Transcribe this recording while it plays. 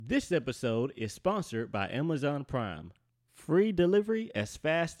This episode is sponsored by Amazon Prime. Free delivery as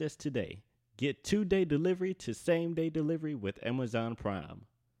fast as today. Get 2-day delivery to same-day delivery with Amazon Prime.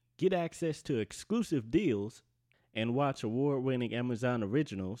 Get access to exclusive deals and watch award-winning Amazon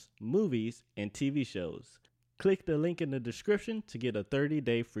originals, movies, and TV shows. Click the link in the description to get a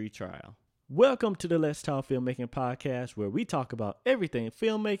 30-day free trial. Welcome to the Let's Talk Filmmaking podcast, where we talk about everything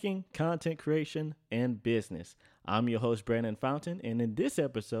filmmaking, content creation, and business. I'm your host, Brandon Fountain, and in this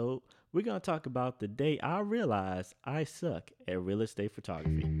episode, we're going to talk about the day I realized I suck at real estate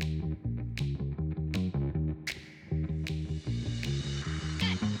photography.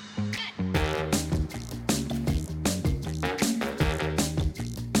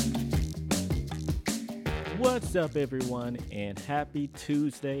 What's up, everyone, and happy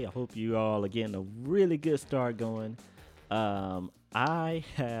Tuesday. I hope you all are getting a really good start going. I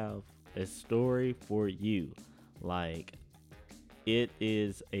have a story for you. It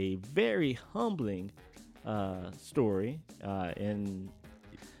is a very humbling story, and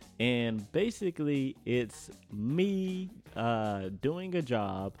basically it's me doing a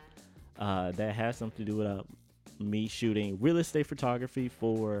job that has something to do with me shooting real estate photography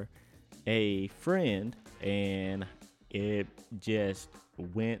for a friend, and it just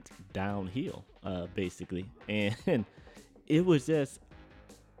went downhill basically, and it was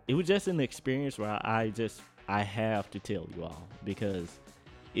just an experience where I have to tell you all, because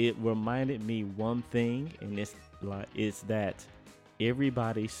it reminded me one thing, and it's that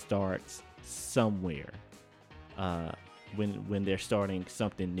everybody starts somewhere when they're starting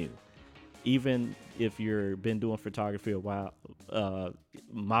something new. Even if you've been doing photography a while,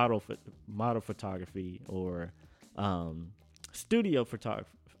 model photography, or studio photography,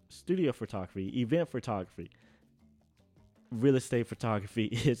 event photography, real estate photography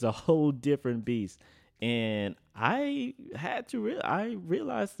is a whole different beast. And I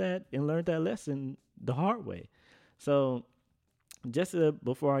realized that and learned that lesson the hard way. So just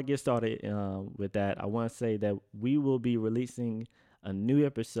before I get started with that, I want to say that we will be releasing a new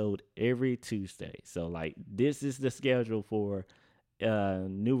episode every Tuesday. So this is the schedule for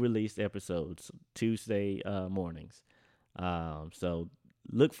new release episodes, Tuesday mornings. So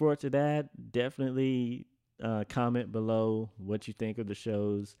look forward to that. Definitely comment below what you think of the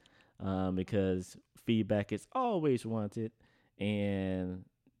shows, because feedback is always wanted. And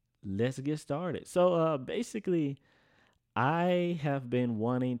let's get started. So basically, I have been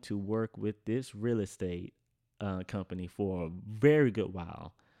wanting to work with this real estate company for a very good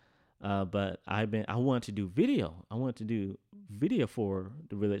while, but I want to do video. I want to do video for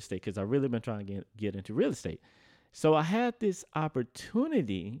the real estate because I've really been trying to get into real estate. So I had this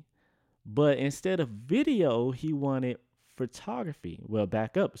opportunity, but instead of video, he wanted photography. Well,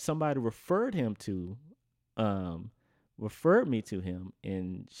 back up. Somebody referred me to him,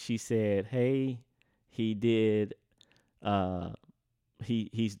 and she said, "Hey, he did."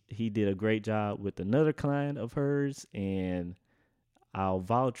 He did a great job with another client of hers, and I'll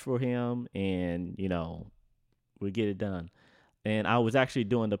vouch for him, and we'll get it done. And I was actually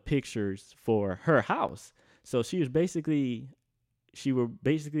doing the pictures for her house. So she would basically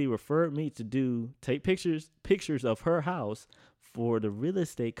referred me to take pictures of her house for the real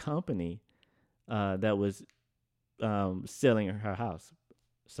estate company that was selling her house.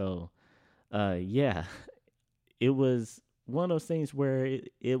 So yeah, it was one of those things where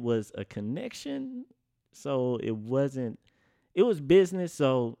it was a connection. So it was business.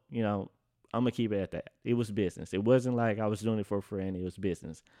 So, I'm going to keep it at that. It was business. It wasn't like I was doing it for a friend. It was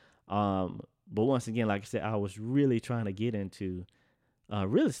business. But once again, like I said, I was really trying to get into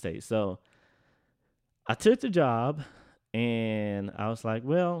real estate. So I took the job, and I was like,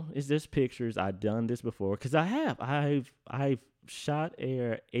 well, it's just pictures. I've done this before, because I've shot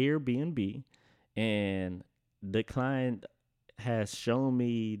Airbnb, and the client has shown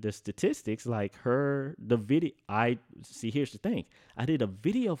me the statistics, the video. Here's the thing. I did a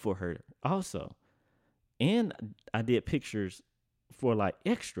video for her also, and I did pictures for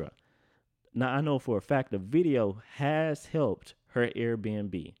extra. Now I know for a fact the video has helped her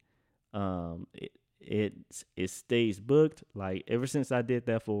Airbnb. It stays booked. Ever since I did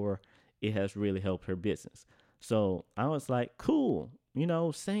that for her, it has really helped her business. So I was like, cool,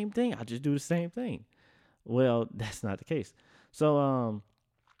 same thing. I just do the same thing. Well, that's not the case. So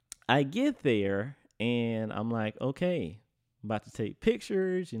I get there, and I'm like, okay, I'm about to take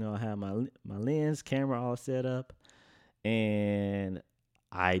pictures. I have my lens, camera all set up, and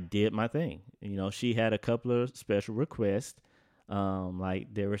I did my thing. She had a couple of special requests.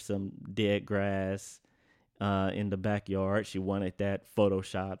 There was some dead grass in the backyard. She wanted that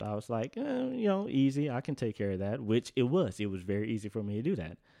photoshopped. I was like, easy. I can take care of that, which it was. It was very easy for me to do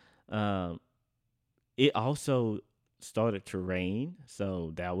that. Um, it also started to rain,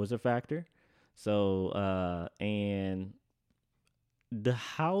 so that was a factor. So and the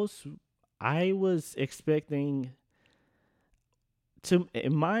house, I was expecting to,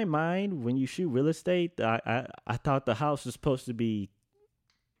 in my mind, when you shoot real estate, I thought the house was supposed to be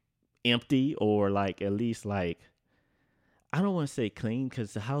empty, or like at least like, I don't want to say clean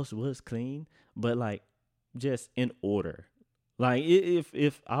because the house was clean, but like just in order. Like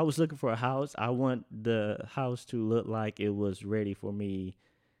if I was looking for a house, I want the house to look like it was ready for me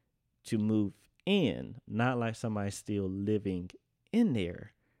to move in, not like somebody still living in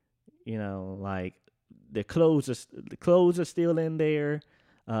there. Like the clothes are still in there.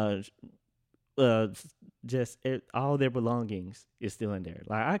 Uh, uh, just all their belongings is still in there.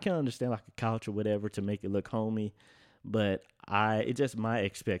 Like I can understand like a couch or whatever to make it look homey, but it just, my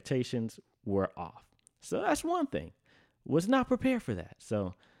expectations were off. So that's one thing. Was not prepared for that.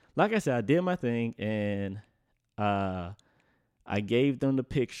 So, like I said, I did my thing, and uh, I gave them the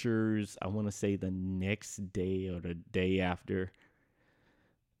pictures. I want to say the next day or the day after.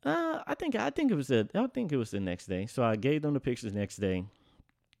 I think it was the next day. So I gave them the pictures next day,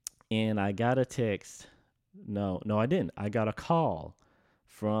 and I got a text. No, I didn't. I got a call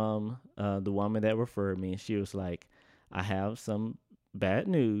from the woman that referred me, and she was like, "I have some bad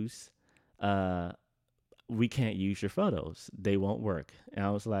news. Uh, we can't use your photos. They won't work." And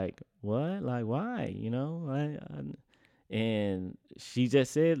I was like, "What? Like, why? And she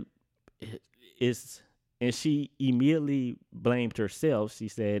just said, it's, and she immediately blamed herself. She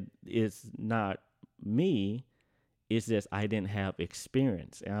said, "It's not me. It's just I didn't have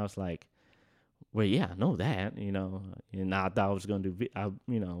experience." And I was like, "Well, yeah, I know that, and I thought I was going to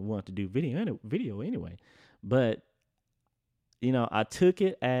wanted to do video anyway. But, I took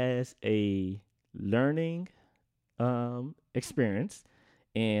it as a learning experience.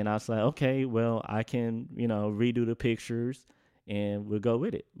 And I was like, okay, well, I can, redo the pictures and we'll go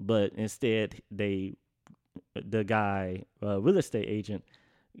with it. But instead, the guy, real estate agent,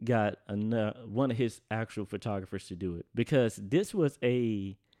 got one of his actual photographers to do it, because this was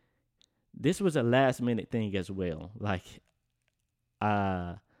a last minute thing as well. Like,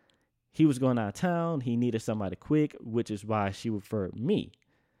 uh, he was going out of town. He needed somebody quick, which is why she referred me.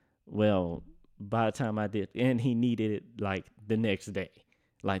 Well, by the time I did, and he needed it like the next day.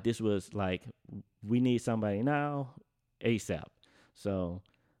 Like, this was like, we need somebody now, ASAP. So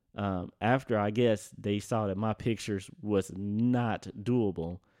after, I guess, they saw that my pictures was not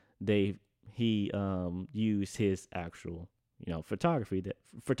doable, he used his actual photographer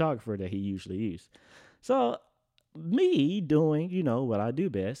that he usually used. So me doing what I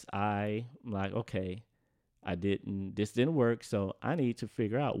do best, I'm like, okay, this didn't work, so I need to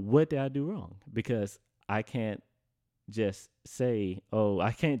figure out what did I do wrong, because I can't just say, oh,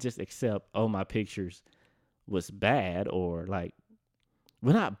 I can't just accept, oh, my pictures was bad, or like,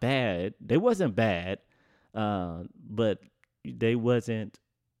 well, not bad, they wasn't bad, but they wasn't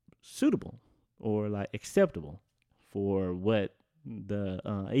suitable or like acceptable for what the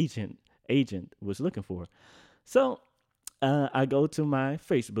agent was looking for. So I go to my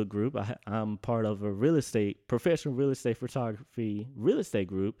Facebook group. I'm part of a professional real estate photography real estate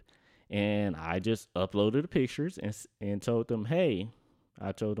group, and I just uploaded the pictures and told them, hey,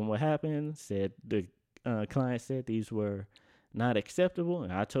 I told them what happened. Said the client said these were not acceptable,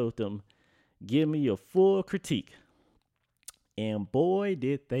 and I told them, give me your full critique. And boy,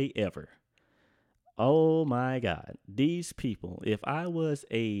 did they ever. Oh my God, these people, if I was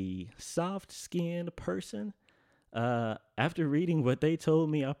a soft skinned person, after reading what they told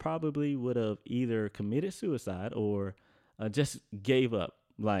me, I probably would have either committed suicide or just gave up.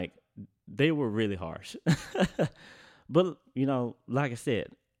 Like, they were really harsh. But, like I said,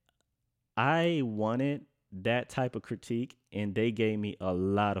 I wanted that type of critique, and they gave me a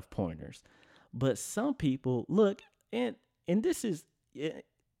lot of pointers. But some people look, and this is,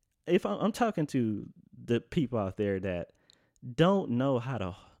 if I'm talking to the people out there that don't know how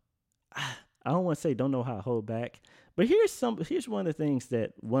to, I don't want to say don't know how to hold back, but here's one of the things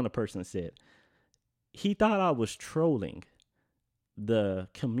that one person said. He thought I was trolling the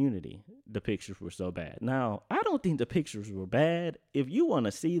community. The pictures were so bad. Now, I don't think the pictures were bad. If you want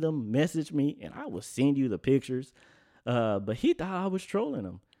to see them, message me and I will send you the pictures. But he thought I was trolling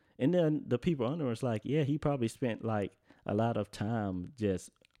him. And then the people under was like, yeah, he probably spent like a lot of time just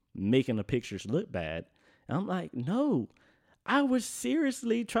making the pictures look bad. And I'm like, no, I was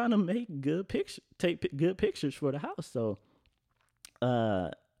seriously trying to make take good pictures for the house. So,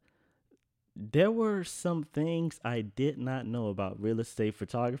 there were some things I did not know about real estate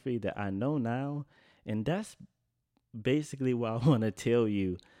photography that I know now, and that's basically what I want to tell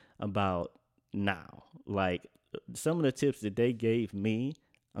you about now. Like some of the tips that they gave me,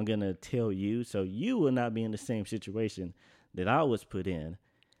 I'm going to tell you so you will not be in the same situation that I was put in.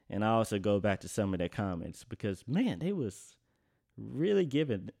 And I also go back to some of their comments because man, they was really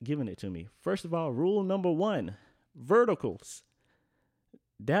giving it to me. First of all, rule number 1, verticals.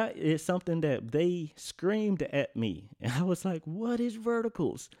 That is something that they screamed at me. And I was like, what is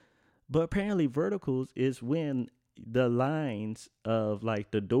verticals? But apparently verticals is when the lines of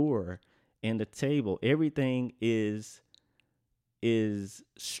like the door and the table, everything is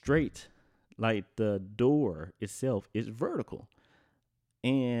straight. Like the door itself is vertical.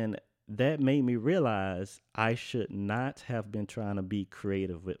 And that made me realize I should not have been trying to be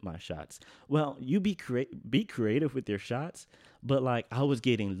creative with my shots. Well, you be creative with your shots, but like I was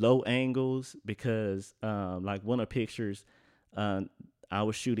getting low angles because like one of the pictures I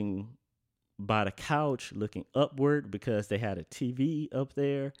was shooting by the couch looking upward because they had a TV up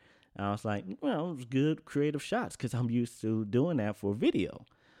there. And I was like, well, it was good creative shots because I'm used to doing that for video.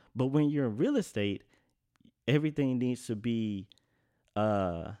 But when you're in real estate, everything needs to be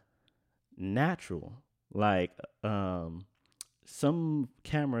natural. Like some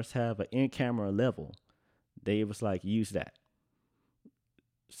cameras have an in-camera level. They was like, use that.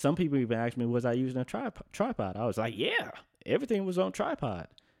 Some people even asked me, was I using a tripod? I was like, yeah, everything was on tripod.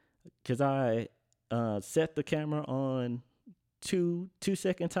 Because I set the camera on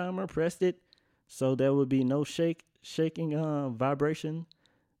 2-second timer, pressed it, so there would be no shaking vibration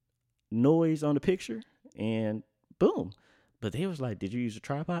noise on the picture, and boom. But they was like, did you use a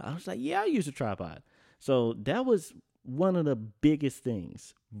tripod? I was like, yeah, I use a tripod. So that was one of the biggest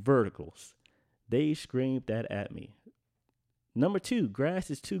things, verticals. They screamed that at me. Number 2, grass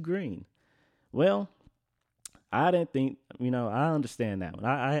is too green. Well, I didn't think, I understand that one.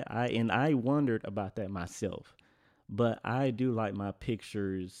 I wondered about that myself. But I do like my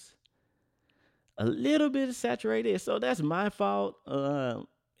pictures a little bit saturated. So that's my fault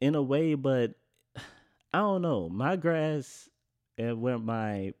in a way, but I don't know. My grass where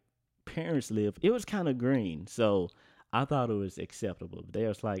my parents live, it was kind of green. So I thought it was acceptable. They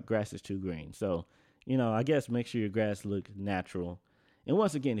was like, grass is too green. So, I guess make sure your grass looks natural. And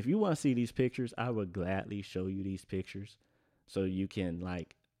once again, if you want to see these pictures, I would gladly show you these pictures so you can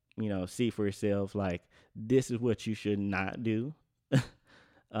see for yourself, like, this is what you should not do.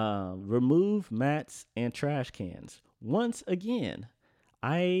 Remove mats and trash cans. Once again,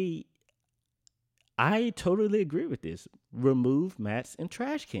 I totally agree with this. Remove mats and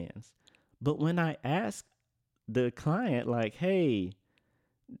trash cans. But when I ask the client, like, hey,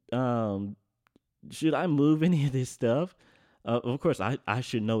 should I move any of this stuff? Of course, I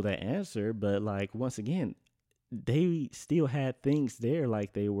should know the answer, but like once again, they still had things there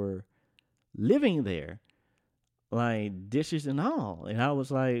like they were living there, like dishes and all. And I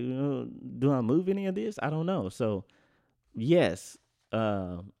was like, do I move any of this? I don't know. So yes,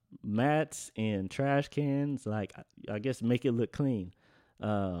 mats and trash cans, like I guess make it look clean.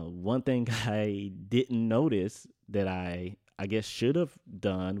 One thing I didn't notice that I guess should have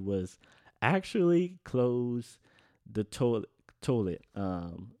done was actually close the toilet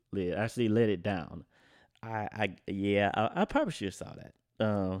lid. Actually let it down. I probably should have saw that.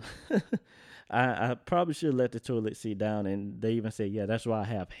 I probably should let the toilet seat down, and they even say, yeah, that's why I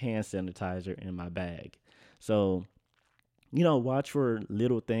have hand sanitizer in my bag. So, watch for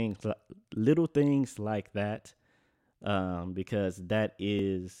little things like that, because that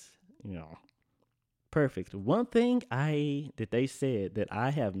is, perfect. One thing that they said that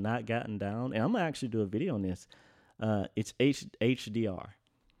I have not gotten down, and I'm gonna actually do a video on this. It's HDR.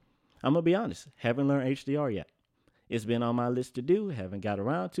 I'm gonna be honest, haven't learned HDR yet. It's been on my list to do, haven't got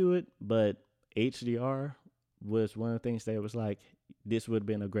around to it, but HDR was one of the things that was like, this would have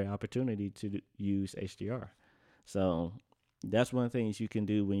been a great opportunity to use HDR. So that's one of the things you can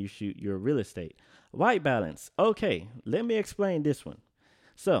do when you shoot your real estate. White balance. Okay, let me explain this one.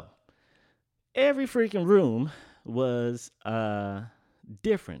 So every freaking room was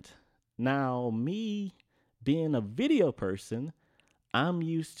different. Now, me being a video person, I'm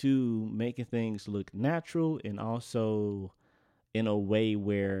used to making things look natural and also in a way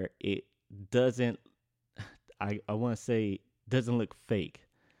where it doesn't, I want to say, doesn't look fake,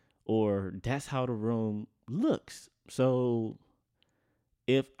 or that's how the room looks. So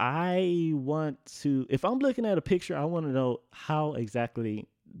if I'm looking at a picture, I want to know how exactly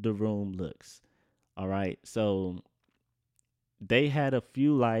the room looks. All right. So they had a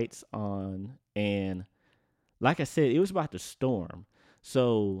few lights on, and like I said, it was about to storm.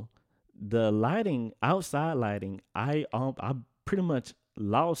 So the lighting, outside lighting, I pretty much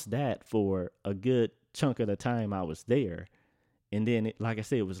lost that for a good chunk of the time I was there. And then, like I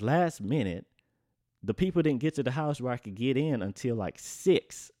said, it was last minute. The people didn't get to the house where I could get in until like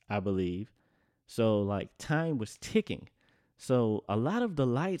 6, I believe. So like time was ticking. So a lot of the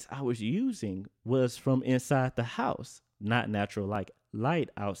lights I was using was from inside the house, not natural like light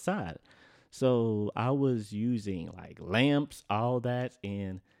outside. So I was using like lamps, all that,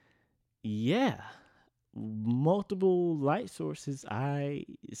 and yeah, multiple light sources. I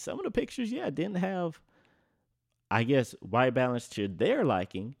Some of the pictures, yeah, didn't have, I guess, white balance to their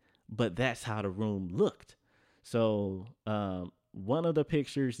liking, but that's how the room looked. So one of the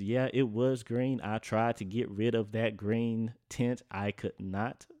pictures, yeah, it was green. I tried to get rid of that green tint. I could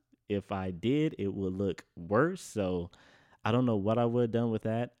not. If I did, it would look worse. So I don't know what I would have done with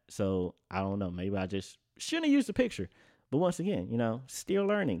that. So I don't know. Maybe I just shouldn't have used the picture. But once again, still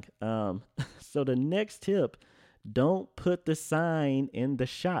learning. So the next tip, don't put the sign in the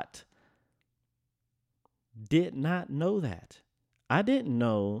shot. Did not know that. I didn't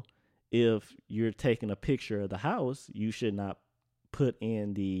know if you're taking a picture of the house, you should not put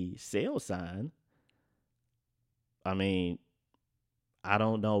in the sale sign. I mean, I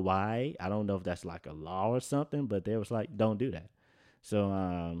don't know why. I don't know if that's like a law or something, but they was like, don't do that.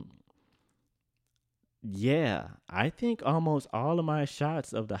 So, yeah, I think almost all of my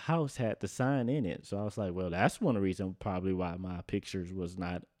shots of the house had the sign in it. So I was like, well, that's one reason probably why my pictures was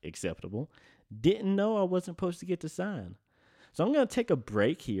not acceptable. Didn't know I wasn't supposed to get the sign. So I'm going to take a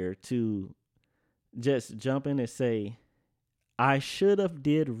break here to just jump in and say I should have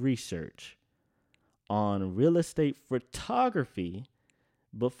did research on real estate photography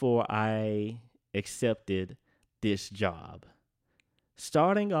before I accepted this job.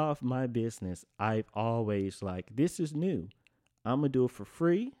 Starting off my business, I've always like, this is new. I'm going to do it for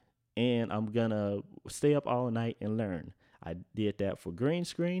free and I'm going to stay up all night and learn. I did that for green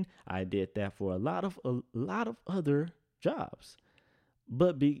screen. I did that for a lot of other jobs.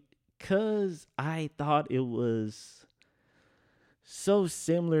 But because I thought it was so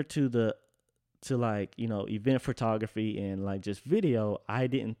similar to event photography and like just video, I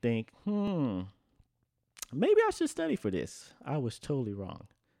didn't think, maybe I should study for this. I was totally wrong.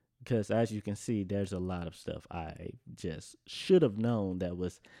 Because as you can see, there's a lot of stuff I just should have known that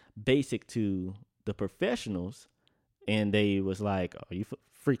was basic to the professionals. And they was like, are you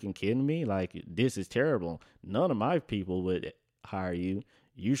freaking kidding me? Like, this is terrible. None of my people would hire you.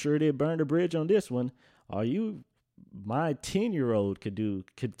 You sure did burn the bridge on this one. My 10-year-old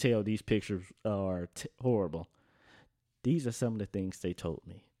could tell these pictures are horrible. These are some of the things they told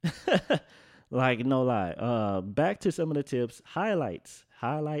me. Like, no lie. Back to some of the tips. Highlights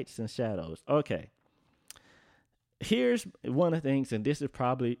and shadows. Okay. Here's one of the things, and this is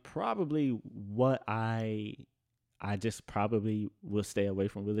probably what I just probably will stay away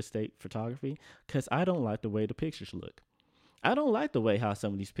from real estate photography because I don't like the way the pictures look. I don't like the way how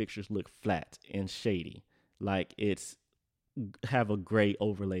some of these pictures look flat and shady, like it's have a gray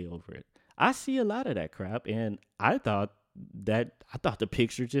overlay over it. I see a lot of that crap, and I thought the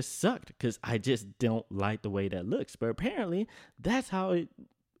picture just sucked because I just don't like the way that looks. But apparently, that's how it's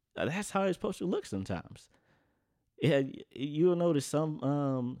supposed to look sometimes. Yeah, you'll notice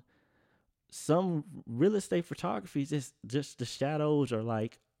some real estate photography is just the shadows are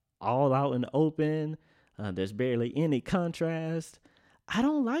like all out in the open. There's barely any contrast. I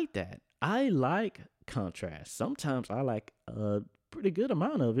don't like that. I like contrast. Sometimes I like a pretty good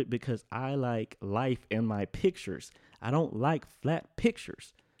amount of it because I like life in my pictures. I don't like flat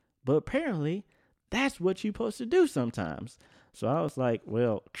pictures. But apparently, that's what you're supposed to do sometimes. So I was like,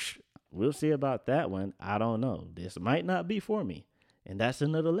 well, we'll see about that one. I don't know. This might not be for me. And that's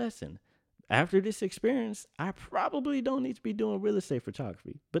another lesson. After this experience, I probably don't need to be doing real estate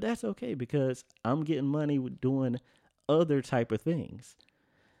photography, but that's okay because I'm getting money with doing other type of things.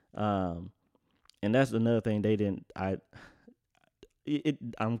 And that's another thing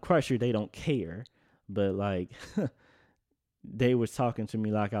I'm quite sure they don't care, but like they was talking to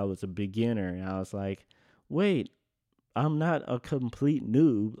me like I was a beginner, and I was like, wait, I'm not a complete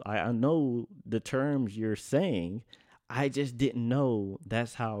noob. I know the terms you're saying. I just didn't know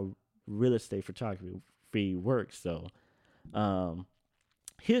that's how real estate photography works. So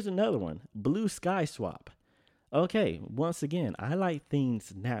here's another one. Blue sky swap. Okay, once again, I like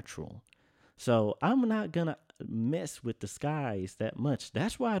things natural. So I'm not gonna mess with the skies that much.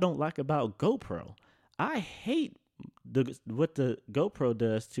 That's what I don't like about GoPro. I hate what the GoPro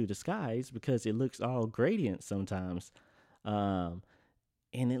does to the skies because it looks all gradient sometimes. And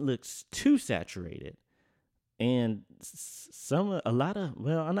it looks too saturated. And some of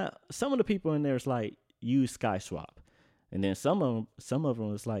the people in there is like use Sky Swap, and then some of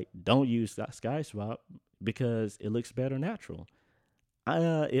them is like don't use Sky Swap because it looks better natural.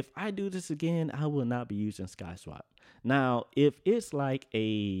 If I do this again, I will not be using SkySwap. Now, if it's like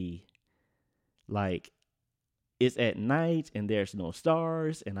it's at night and there's no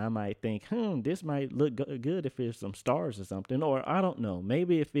stars, and I might think, this might look good if there's some stars or something, or I don't know.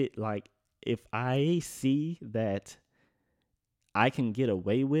 Maybe if I see that I can get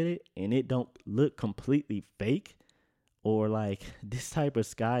away with it and it don't look completely fake, or like this type of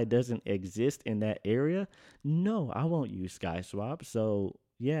sky doesn't exist in that area, no, I won't use SkySwap. So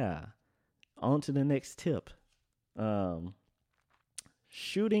yeah, on to the next tip. Um,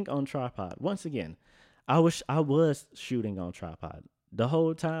 Shooting on tripod. Once again, I was shooting on tripod. The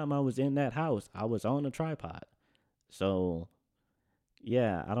whole time I was in that house, I was on a tripod. So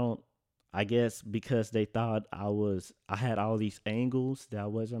yeah, I guess because they thought I had all these angles that I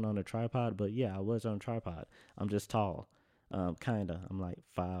wasn't on a tripod, but yeah, I was on a tripod. I'm just tall. Kinda. I'm like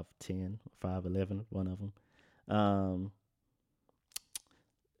 5'10", 5'11", one of them. Um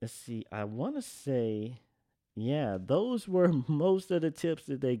let's see. I wanna say, yeah, those were most of the tips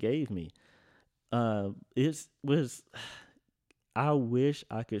that they gave me. It was I wish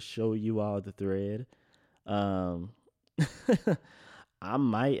I could show you all the thread. Um I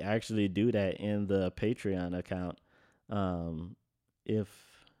might actually do that in the Patreon account. Um, if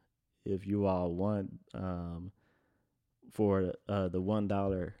you all want, for the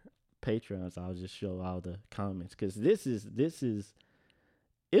 $1 Patreons, I'll just show all the comments, because this is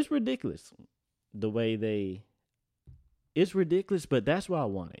it's ridiculous the way they it's ridiculous, but that's what I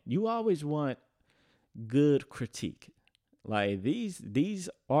wanted. You always want good critique. Like these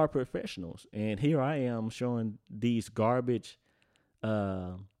are professionals, and here I am showing these garbage.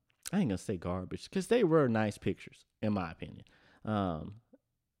 Uh, I ain't gonna say garbage because they were nice pictures, in my opinion. Um,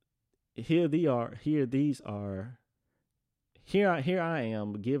 here they are. Here I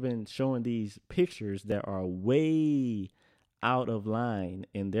am showing these pictures that are way out of line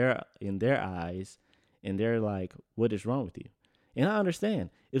in their eyes, and they're like, "What is wrong with you?" And I understand.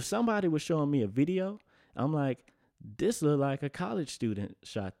 If somebody was showing me a video, I'm like, "This look like a college student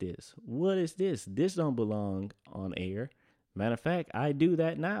shot this. What is this? This don't belong on air." Matter of fact, I do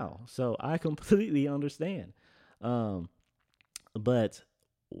that now, so I completely understand. Um, but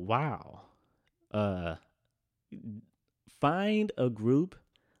wow, uh, find a group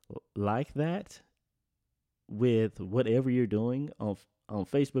like that with whatever you're doing on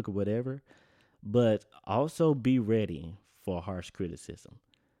Facebook or whatever, but also be ready for harsh criticism.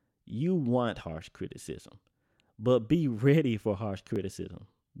 You want harsh criticism, but be ready for harsh criticism,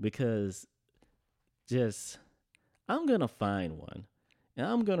 because just I'm gonna find one and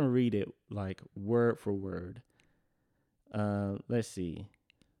I'm gonna read it like word for word. Let's see.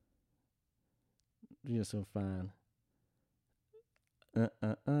 Just so fine.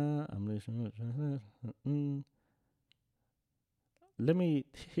 I'm listening. Let me.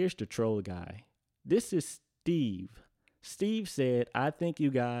 Here's the troll guy. This is Steve. Steve said, "I think you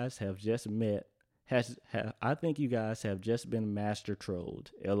guys have just met. I think you guys have just been master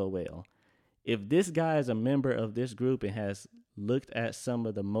trolled. LOL. If this guy is a member of this group and has looked at some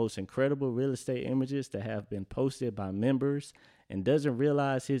of the most incredible real estate images that have been posted by members and doesn't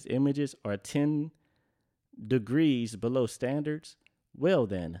realize his images are 10 degrees below standards, well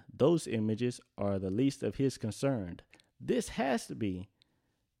then, those images are the least of his concern. This has to be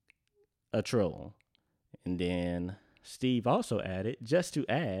a troll." And then Steve also added, just to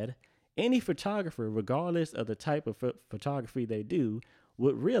add, any photographer, regardless of the type of photography they do,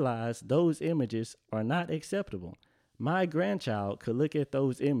 would realize those images are not acceptable. My grandchild could look at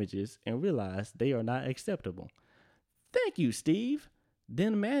those images and realize they are not acceptable. Thank you, Steve.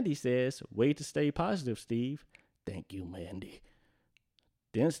 Then Mandy says, way to stay positive, Steve. Thank you, Mandy.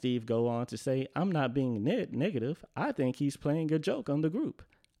 Then Steve go on to say, I'm not being negative. I think he's playing a joke on the group.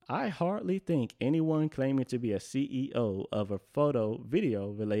 I hardly think anyone claiming to be a CEO of a video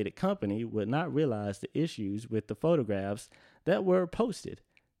related company would not realize the issues with the photographs that were posted.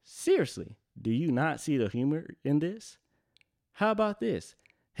 Seriously, do you not see the humor in this? How about this?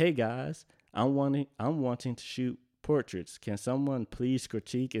 Hey guys, I'm wanting to shoot portraits. Can someone please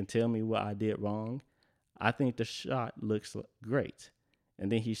critique and tell me what I did wrong? I think the shot looks great.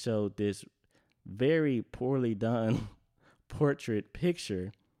 And then he showed this very poorly done portrait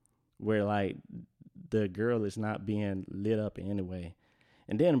picture where like the girl is not being lit up in any way.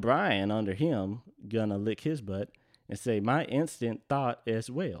 And then Brian under him gonna lick his butt and say, my instant thought as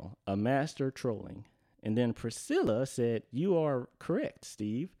well, a master trolling. And then Priscilla said, you are correct,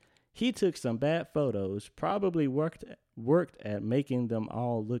 Steve. He took some bad photos, probably worked at making them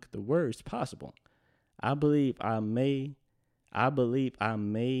all look the worst possible. I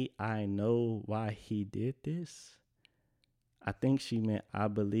know why he did this. I think she meant, I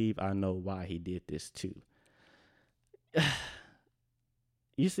believe I know why he did this too.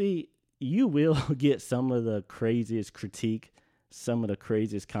 You see, you will get some of the craziest critique, some of the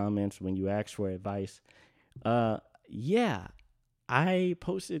craziest comments when you ask for advice. Yeah, I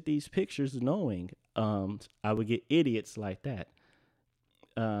posted these pictures knowing I would get idiots like that.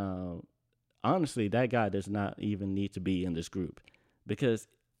 Um, Honestly, that guy does not even need to be in this group because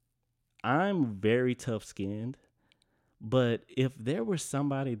I'm very tough skinned. But if there was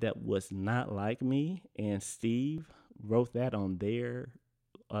somebody that was not like me and Steve wrote that on their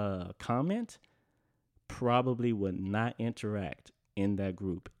comment, probably would not interact in that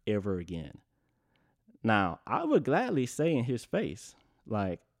group ever again. Now, I would gladly say in his face,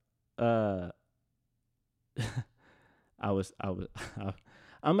 like, uh, I was,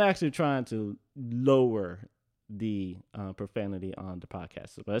 I'm actually trying to lower the profanity on the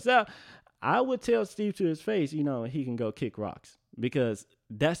podcast. But so I would tell Steve to his face, he can go kick rocks because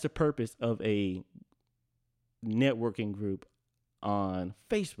that's the purpose of a networking group on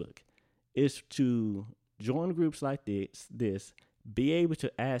Facebook is to join groups like this, be able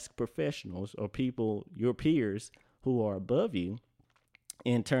to ask professionals or people, your peers who are above you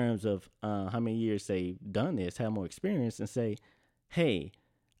in terms of how many years they've done this, have more experience, and say, hey,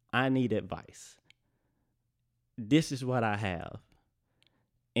 I need advice. This is what I have.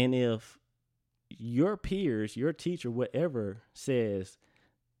 And if your peers, your teacher, whatever, says,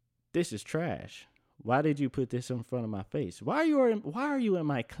 this is trash, why did you put this in front of my face? Why are you in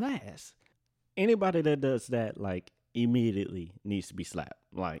my class? Anybody that does that, like, immediately needs to be slapped.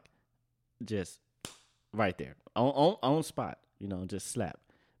 Like, just right there. On spot, just slap.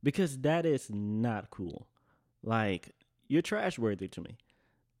 Because that is not cool. Like, you're trash worthy to me.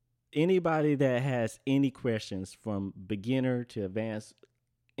 Anybody that has any questions from beginner to advanced,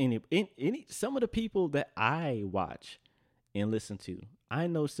 some of the people that I watch and listen to, I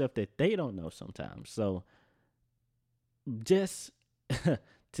know stuff that they don't know sometimes. So just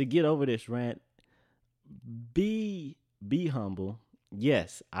to get over this rant, be humble.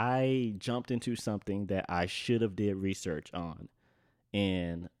 Yes, I jumped into something that I should have did research on.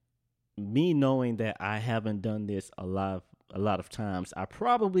 And me knowing that I haven't done this a lot of times, I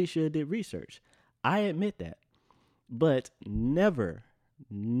probably should have did research. I admit that. But never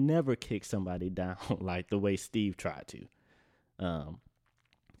kick somebody down like the way Steve tried to.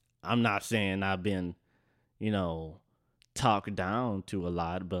 I'm not saying I've been, talked down to a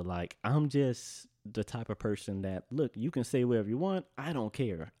lot, but like I'm just the type of person that, look, you can say whatever you want. I don't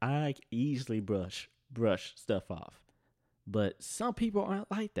care. I easily brush stuff off. But some people aren't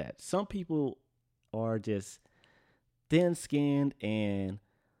like that. Some people are just thin-skinned, and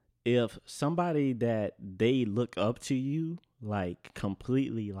if somebody that they look up to you, like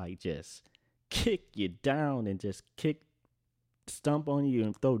completely, like just kick you down and just stomp on you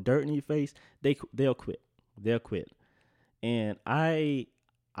and throw dirt in your face, they'll quit. They'll quit. And I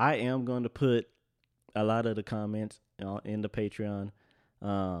am going to put a lot of the comments in the Patreon,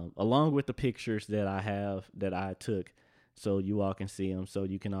 along with the pictures that I have that I took, so you all can see them. So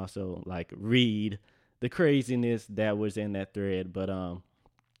you can also like read the craziness that was in that thread. But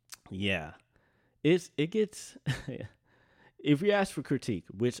yeah, it gets. If you ask for critique,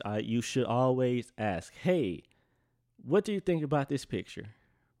 which you should always ask, hey, what do you think about this picture?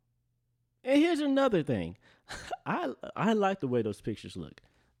 And here's another thing. I like the way those pictures look.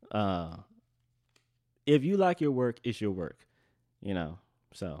 If you like your work, it's your work.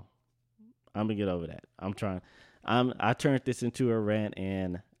 So I'm gonna get over that. I turned this into a rant,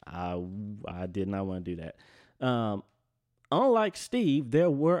 and I did not want to do that. Unlike Steve, there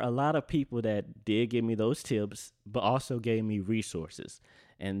were a lot of people that did give me those tips, but also gave me resources.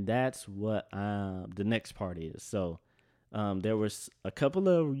 And that's what the next part is. So there was a couple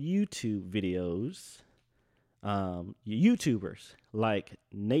of YouTube videos, YouTubers like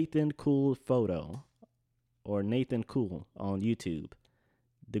Nathan Cool Photo or Nathan Cool on YouTube.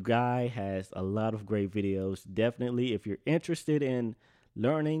 The guy has a lot of great videos. Definitely, if you're interested in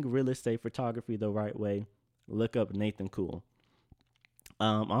learning real estate photography the right way, look up Nathan Cool.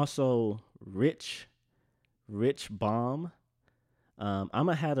 Also, Rich Baum. I'm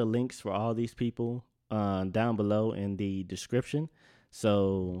gonna have the links for all these people down below in the description.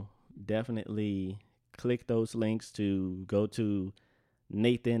 So definitely click those links to go to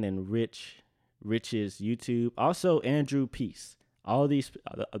Nathan and Rich's YouTube. Also, Andrew Peace. All these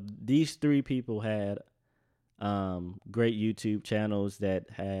three people had great YouTube channels that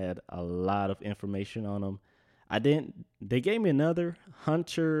had a lot of information on them. They gave me another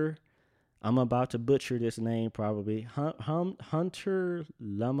Hunter. I'm about to butcher this name probably. Hunter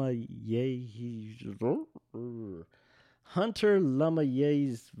Hunter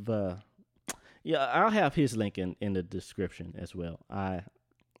Lamayeva. Yeah, I'll have his link in the description as well. I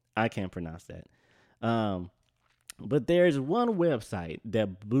can't pronounce that. But there's one website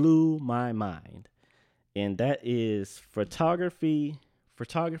that blew my mind, and that is photography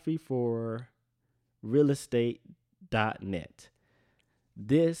for realestate.net.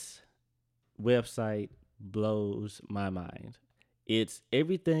 This website blows my mind. It's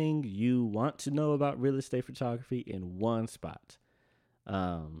everything you want to know about real estate photography in one spot.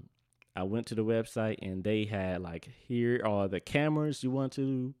 I went to the website and they had like, here are the cameras you want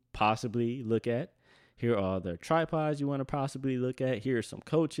to possibly look at. Here are the tripods you want to possibly look at. Here's some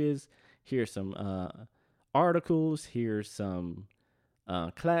coaches. Here's some articles. Here's some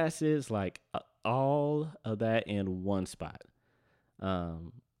classes, like all of that in one spot. Let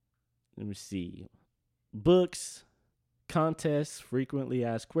me see. Books, contests, frequently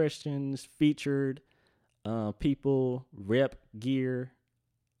asked questions, featured people, rep gear,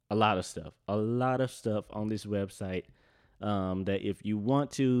 a lot of stuff on this website that if you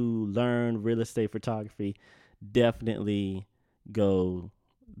want to learn real estate photography, definitely go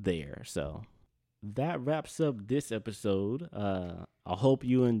there. So that wraps up this episode. I hope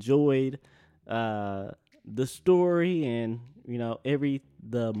you enjoyed the story and,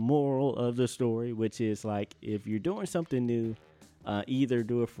 the moral of the story, which is like, if you're doing something new, either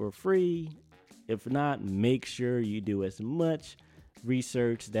do it for free. If not, make sure you do as much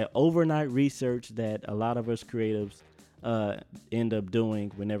research, that overnight research that a lot of us creatives end up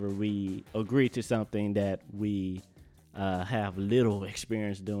doing whenever we agree to something that we have little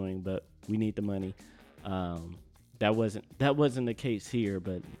experience doing, but we need the money. That wasn't the case here,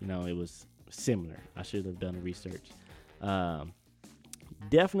 but it was similar. I should have done research.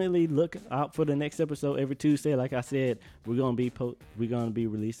 Definitely look out for the next episode every Tuesday. Like I said, we're gonna be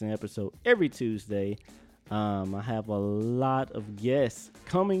releasing an episode every Tuesday. I have a lot of guests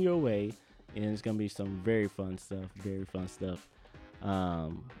coming your way, and it's gonna be some very fun stuff.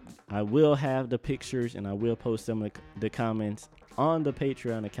 I will have the pictures, and I will post some of the comments on the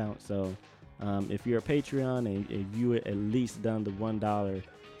Patreon account. So if you're a Patreon and if you at least done the $1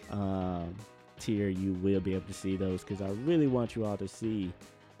 tier, you will be able to see those, because I really want you all to see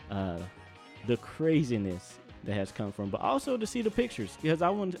the craziness that has come from, but also to see the pictures, because I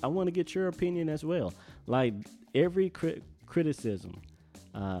want to get your opinion as well. Like every criticism,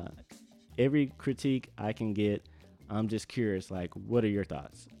 every critique I can get, I'm just curious, like, what are your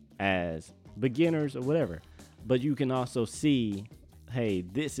thoughts as beginners or whatever? But you can also see, hey,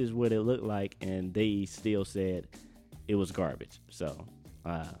 this is what it looked like, and they still said it was garbage. So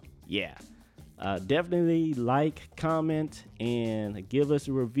yeah. Definitely like, comment, and give us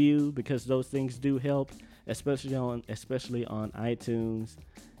a review, because those things do help, especially on iTunes.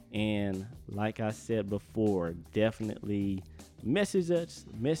 And like I said before, definitely message us.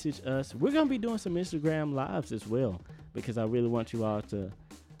 We're gonna be doing some Instagram lives as well, because I really want you all to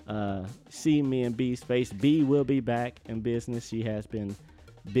see me and B's face. B will be back in business. She has been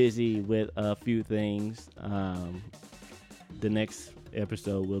busy with a few things. The next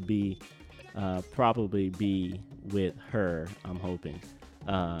episode will be probably be with her, I'm hoping.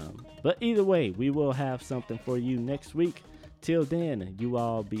 But either way, we will have something for you next week. Till then, you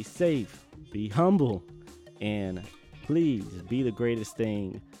all be safe, be humble, and please be the greatest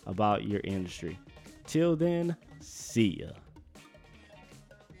thing about your industry. Till then, see ya.